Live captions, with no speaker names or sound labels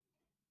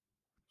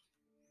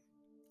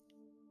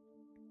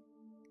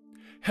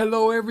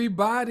Hello,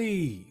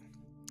 everybody.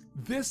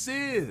 This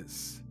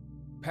is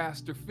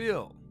Pastor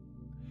Phil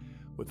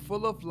with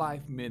Full of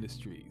Life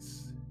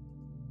Ministries.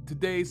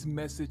 Today's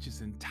message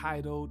is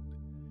entitled,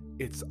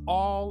 It's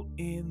All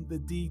in the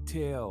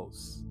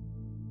Details.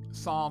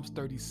 Psalms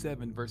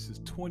 37,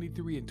 verses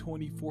 23 and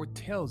 24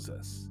 tells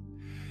us,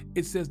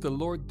 it says, The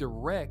Lord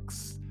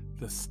directs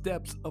the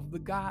steps of the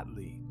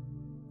godly.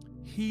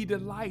 He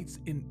delights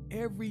in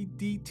every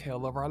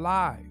detail of our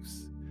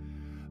lives.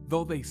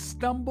 Though they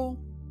stumble,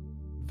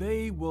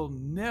 they will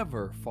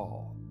never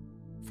fall,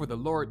 for the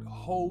Lord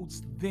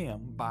holds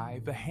them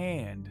by the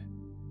hand.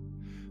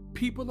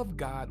 People of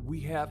God, we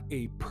have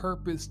a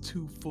purpose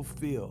to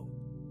fulfill.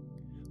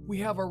 We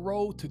have a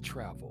road to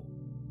travel,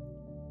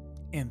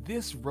 and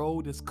this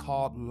road is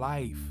called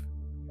life.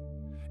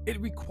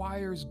 It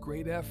requires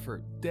great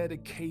effort,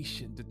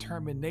 dedication,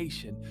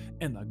 determination,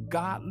 and a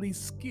godly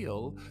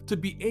skill to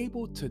be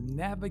able to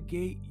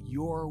navigate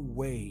your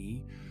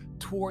way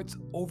towards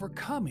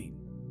overcoming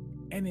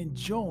and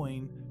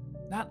enjoying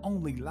not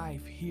only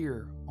life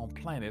here on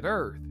planet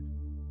Earth,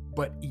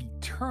 but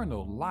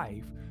eternal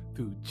life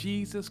through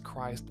Jesus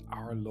Christ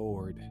our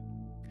Lord.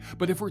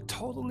 But if we're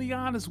totally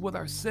honest with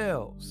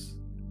ourselves,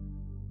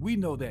 we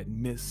know that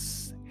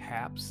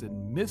mishaps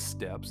and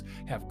missteps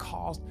have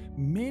caused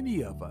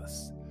many of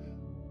us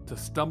to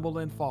stumble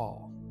and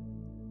fall,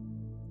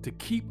 to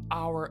keep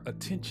our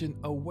attention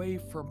away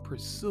from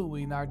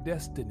pursuing our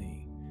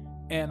destiny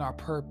and our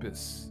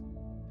purpose.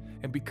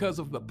 And because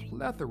of the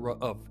plethora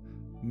of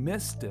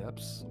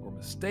missteps or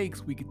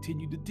mistakes we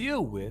continue to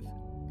deal with,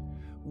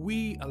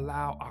 we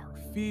allow our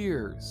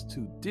fears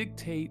to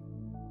dictate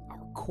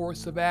our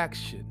course of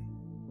action.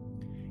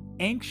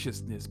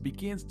 Anxiousness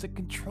begins to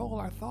control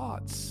our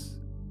thoughts.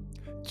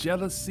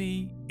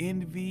 Jealousy,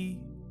 envy,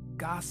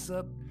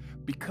 gossip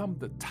become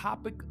the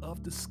topic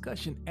of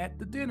discussion at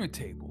the dinner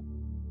table,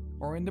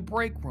 or in the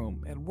break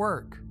room at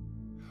work,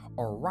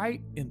 or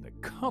right in the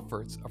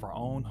comforts of our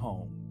own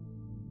home.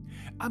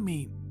 I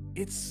mean,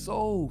 it's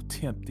so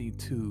tempting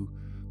to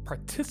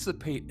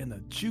participate in a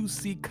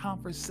juicy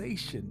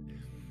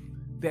conversation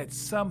that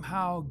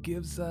somehow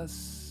gives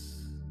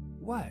us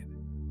what?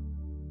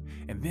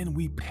 And then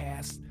we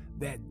pass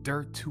that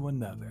dirt to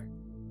another.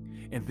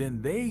 And then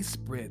they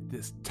spread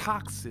this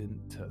toxin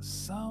to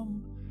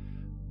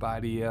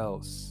somebody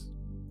else.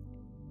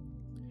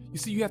 You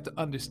see, you have to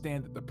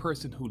understand that the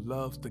person who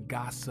loves to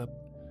gossip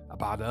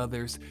about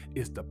others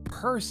is the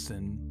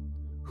person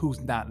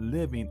who's not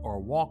living or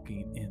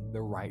walking in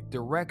the right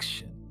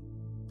direction.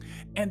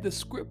 And the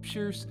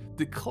scriptures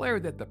declare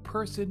that the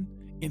person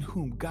in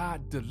whom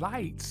God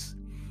delights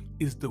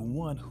is the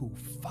one who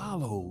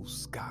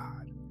follows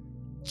God,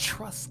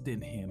 trusts in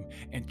Him,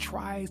 and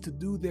tries to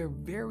do their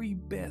very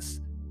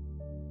best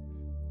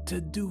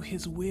to do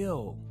His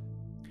will.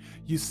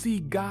 You see,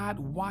 God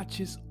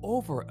watches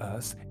over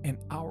us and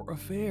our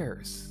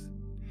affairs,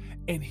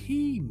 and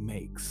He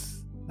makes,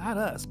 not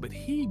us, but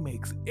He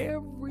makes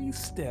every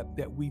step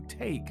that we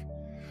take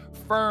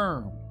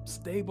firm,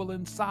 stable,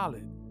 and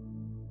solid.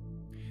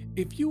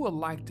 If you would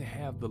like to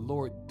have the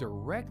Lord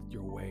direct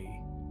your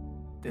way,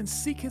 then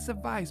seek His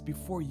advice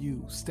before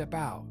you step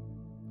out.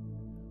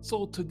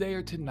 So today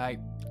or tonight,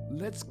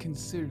 let's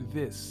consider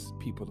this,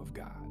 people of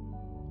God.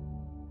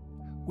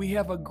 We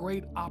have a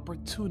great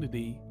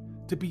opportunity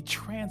to be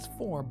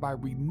transformed by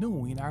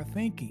renewing our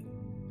thinking.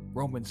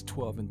 Romans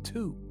 12 and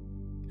 2.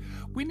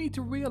 We need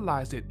to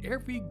realize that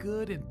every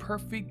good and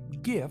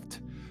perfect gift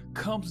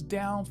comes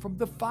down from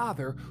the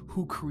Father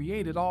who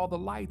created all the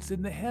lights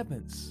in the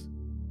heavens.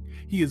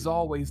 He is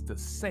always the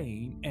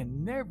same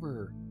and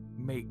never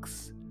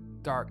makes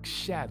dark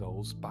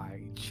shadows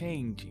by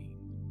changing.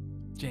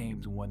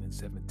 James 1 and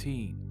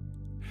 17.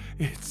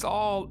 It's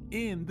all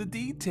in the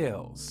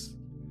details.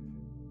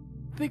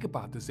 Think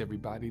about this,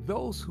 everybody.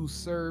 Those who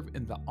serve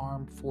in the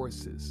armed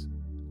forces,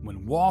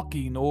 when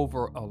walking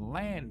over a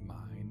landmine,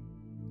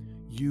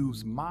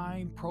 use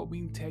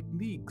mine-probing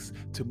techniques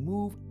to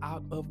move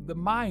out of the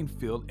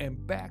minefield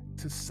and back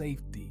to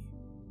safety.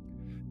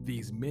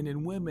 These men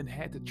and women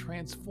had to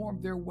transform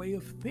their way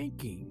of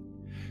thinking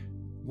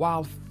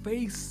while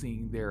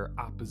facing their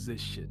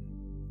opposition,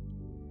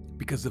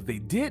 because if they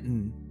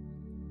didn't,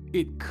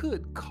 it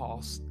could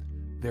cost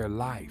their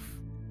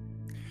life.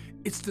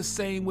 It's the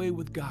same way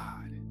with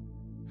God.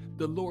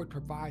 The Lord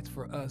provides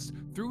for us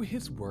through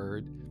His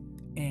Word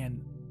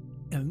an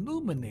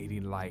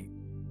illuminating light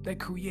that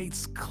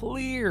creates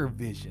clear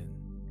vision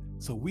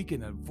so we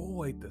can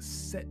avoid the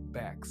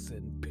setbacks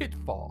and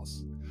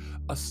pitfalls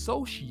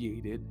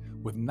associated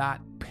with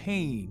not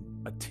paying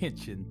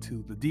attention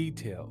to the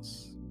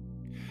details.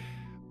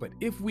 But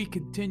if we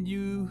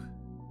continue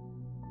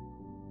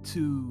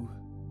to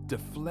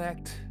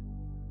deflect,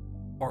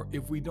 or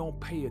if we don't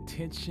pay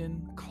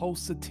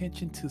close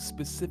attention to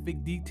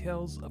specific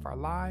details of our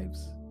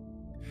lives,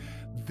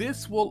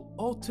 this will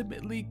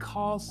ultimately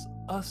cause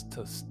us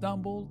to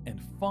stumble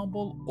and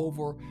fumble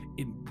over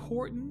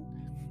important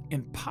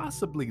and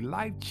possibly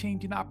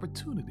life-changing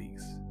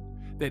opportunities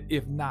that,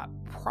 if not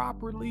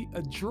properly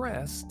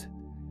addressed,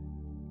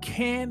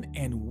 can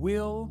and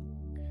will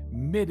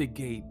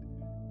mitigate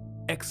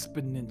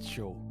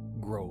exponential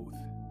growth.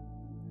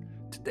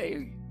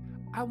 Today,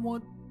 I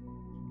want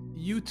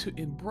you to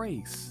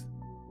embrace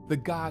the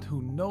God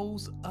who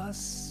knows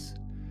us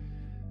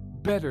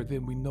better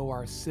than we know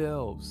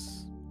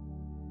ourselves.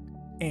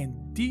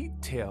 And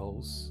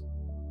details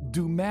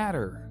do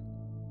matter.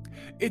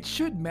 It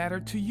should matter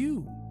to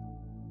you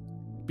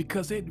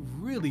because it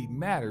really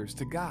matters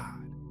to God.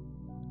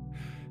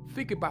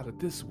 Think about it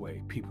this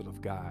way, people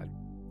of God.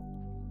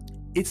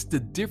 It's the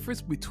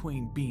difference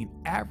between being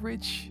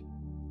average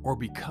or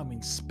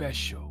becoming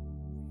special.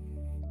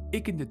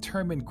 It can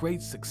determine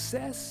great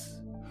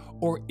success,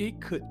 or it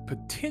could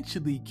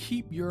potentially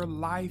keep your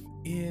life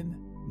in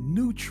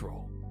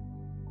neutral.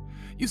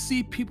 You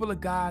see, people of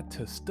God,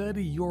 to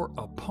study your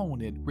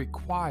opponent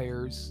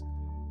requires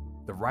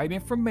the right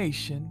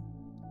information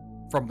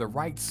from the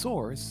right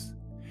source,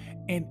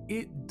 and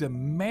it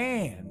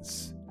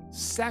demands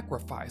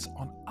sacrifice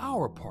on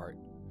our part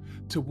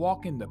to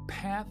walk in the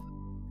path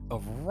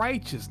of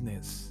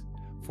righteousness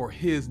for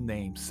his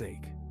name's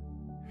sake.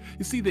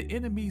 You see, the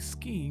enemy's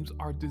schemes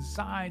are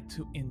designed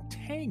to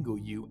entangle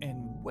you and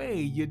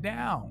weigh you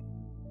down.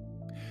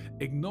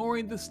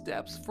 Ignoring the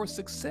steps for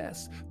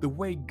success, the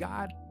way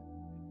God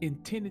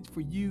intended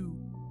for you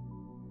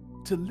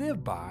to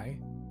live by,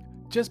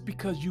 just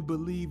because you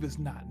believe it's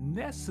not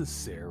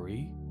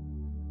necessary,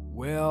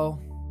 well,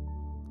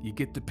 you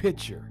get the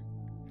picture.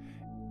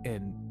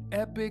 An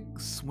epic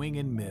swing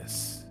and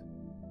miss.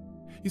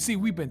 You see,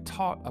 we've been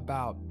taught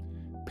about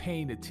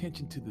paying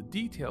attention to the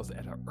details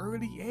at an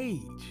early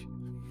age.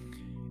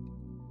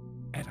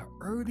 At an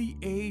early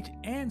age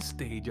and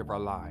stage of our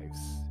lives.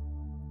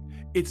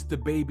 It's the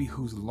baby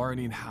who's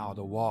learning how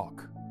to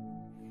walk.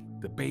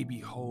 The baby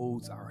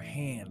holds our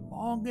hand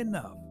long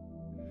enough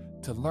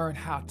to learn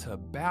how to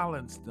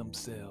balance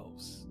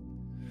themselves,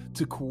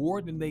 to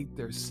coordinate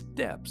their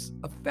steps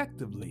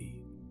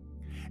effectively.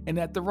 And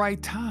at the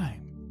right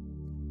time,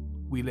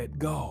 we let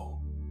go.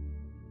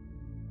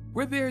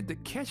 We're there to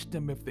catch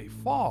them if they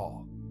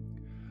fall,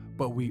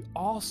 but we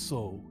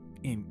also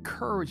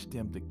encourage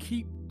them to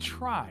keep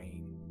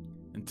trying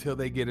until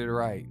they get it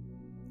right.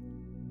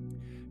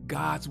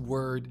 God's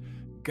word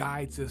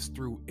guides us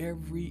through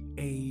every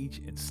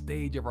age and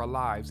stage of our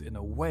lives in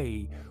a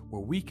way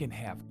where we can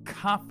have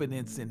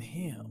confidence in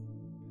him,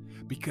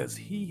 because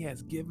he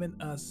has given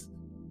us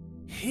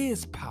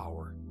his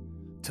power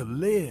to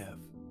live,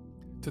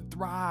 to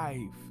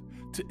thrive,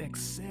 to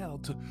excel,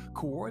 to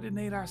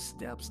coordinate our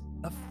steps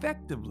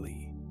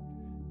effectively,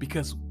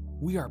 because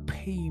we are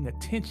paying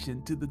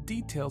attention to the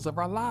details of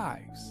our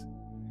lives.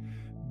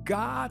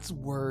 God's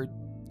word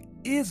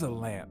is a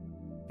lamp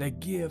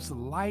that gives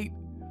light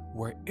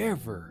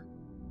wherever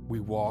we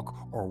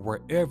walk or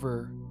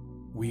wherever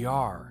we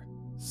are.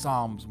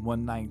 Psalms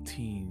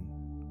 119,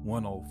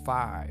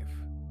 105.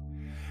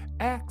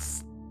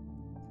 Acts,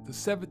 the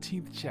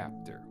 17th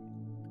chapter,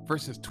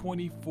 verses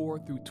 24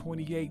 through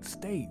 28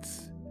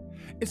 states,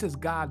 it says,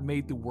 God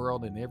made the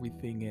world and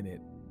everything in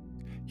it.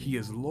 He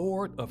is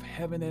Lord of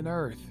heaven and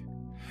earth,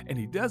 and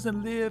he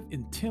doesn't live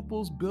in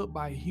temples built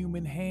by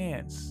human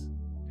hands.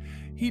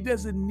 He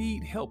doesn't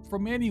need help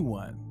from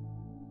anyone.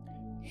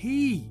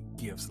 He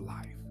gives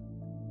life,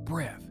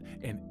 breath,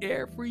 and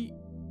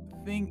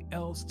everything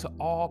else to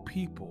all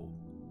people.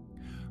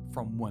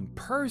 From one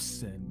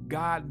person,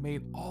 God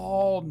made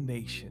all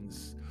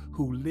nations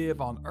who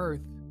live on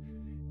earth,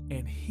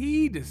 and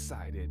he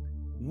decided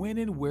when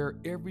and where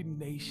every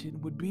nation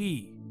would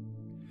be.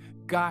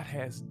 God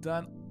has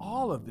done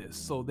all of this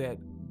so that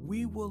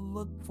we will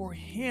look for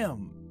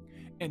him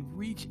and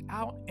reach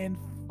out and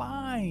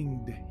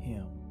find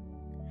him.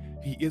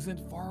 He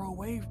isn't far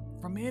away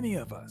from any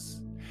of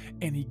us,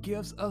 and he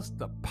gives us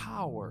the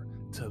power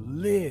to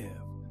live,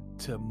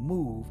 to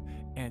move,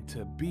 and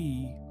to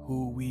be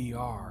who we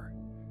are,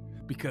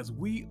 because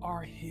we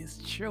are his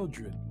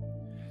children,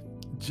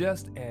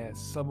 just as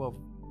some of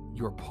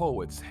your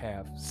poets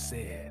have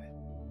said.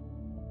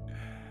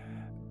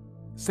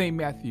 St.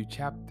 Matthew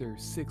chapter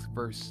 6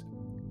 verse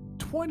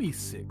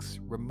 26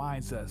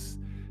 reminds us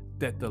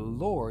that the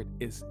Lord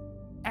is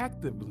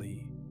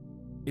actively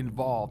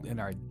involved in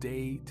our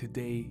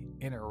day-to-day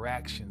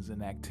interactions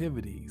and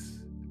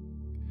activities.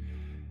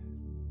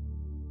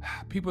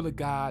 People of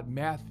God,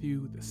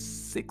 Matthew, the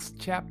 6th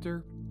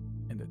chapter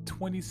and the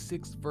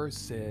 26th verse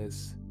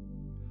says,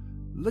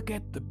 look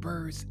at the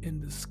birds in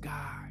the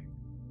sky.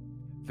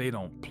 They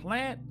don't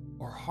plant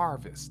or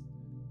harvest.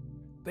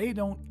 They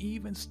don't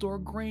even store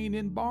grain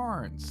in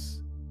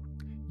barns.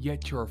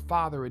 Yet your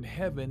Father in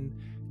heaven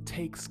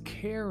takes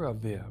care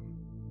of them.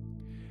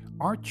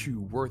 Aren't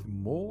you worth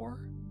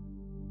more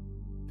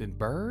than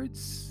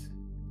birds?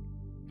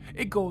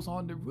 It goes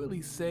on to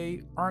really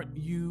say, aren't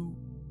you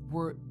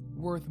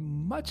worth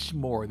much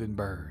more than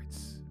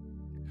birds?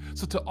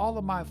 So to all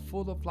of my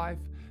Full of Life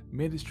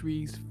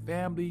Ministries,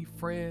 family,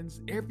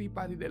 friends,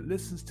 everybody that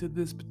listens to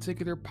this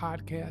particular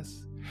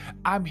podcast,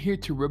 I'm here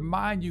to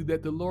remind you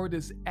that the Lord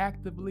is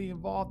actively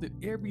involved in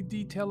every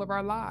detail of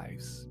our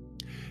lives.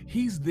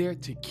 He's there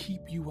to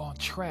keep you on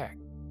track.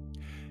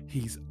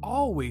 He's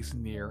always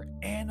near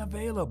and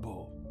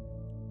available.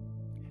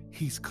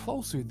 He's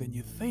closer than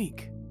you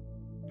think.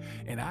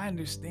 And I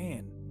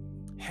understand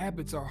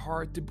habits are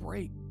hard to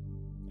break.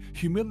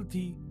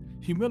 Humility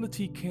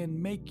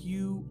can make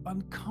you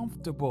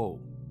uncomfortable.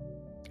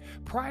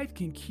 Pride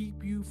can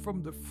keep you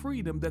from the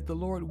freedom that the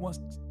Lord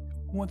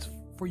wants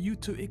for you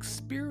to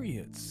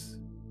experience.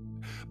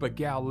 But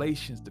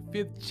Galatians, the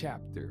 5th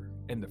chapter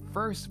and the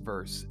 1st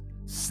verse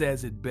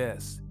says it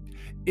best.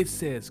 It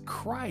says,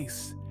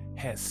 Christ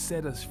has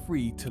set us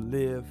free to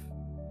live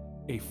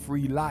a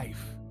free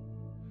life.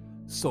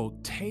 So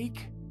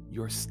take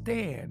your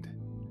stand.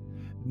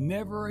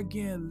 Never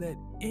again let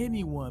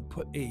anyone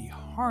put a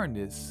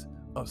harness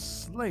of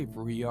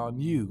slavery on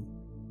you.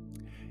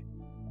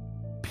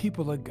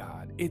 People of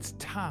God, it's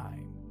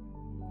time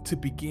to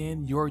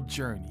begin your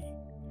journey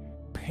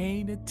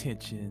paying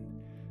attention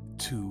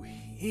to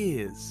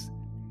His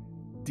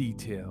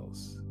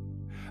details.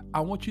 I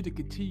want you to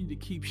continue to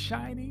keep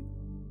shining,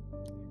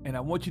 and I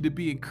want you to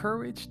be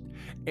encouraged.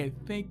 And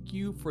thank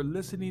you for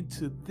listening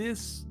to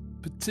this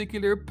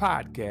particular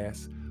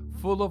podcast,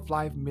 Full of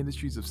Life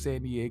Ministries of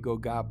San Diego.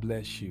 God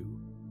bless you.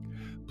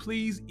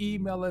 Please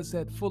email us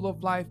at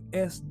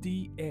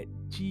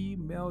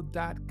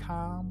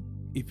fulloflifesd@gmail.com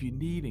if you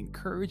need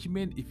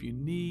encouragement, if you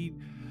need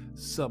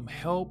some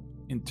help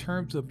in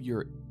terms of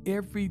your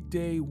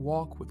everyday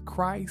walk with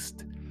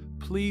Christ.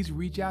 Please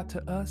reach out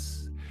to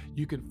us.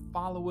 You can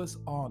follow us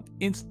on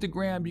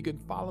Instagram. You can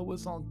follow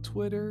us on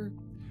Twitter.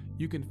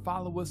 You can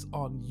follow us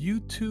on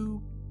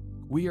YouTube.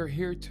 We are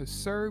here to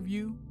serve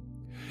you.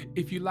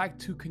 If you'd like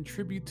to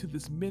contribute to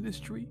this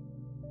ministry,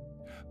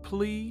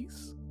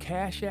 please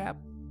Cash App,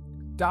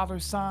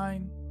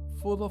 $,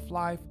 Full of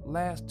Life,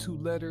 last 2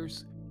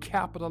 letters,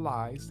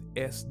 capitalized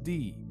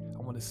SD.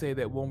 I want to say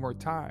that one more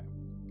time.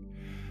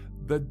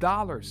 The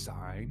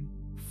 $,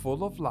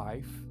 Full of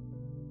Life,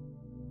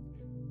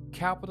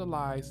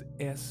 capitalized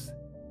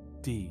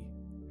SD.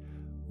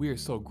 We are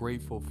so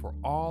grateful for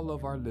all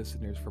of our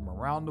listeners from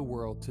around the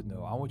world to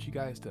know. I want you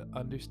guys to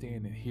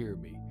understand and hear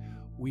me.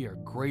 We are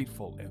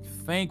grateful and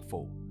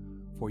thankful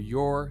for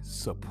your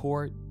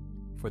support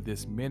for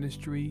this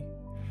ministry.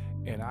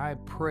 And I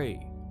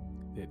pray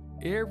that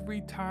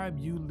every time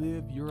you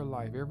live your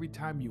life, every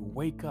time you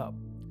wake up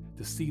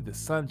to see the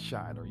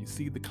sunshine, or you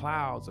see the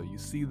clouds, or you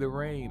see the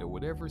rain, or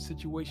whatever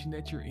situation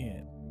that you're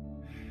in,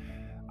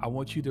 I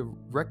want you to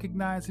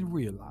recognize and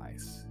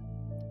realize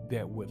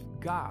that with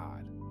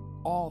God,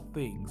 all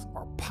things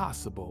are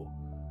possible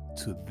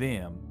to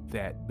them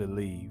that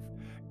believe.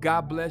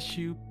 God bless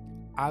you.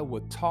 I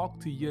will talk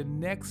to you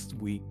next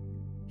week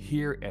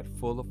here at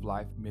Full of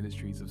Life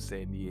Ministries of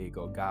San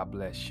Diego. God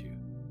bless you.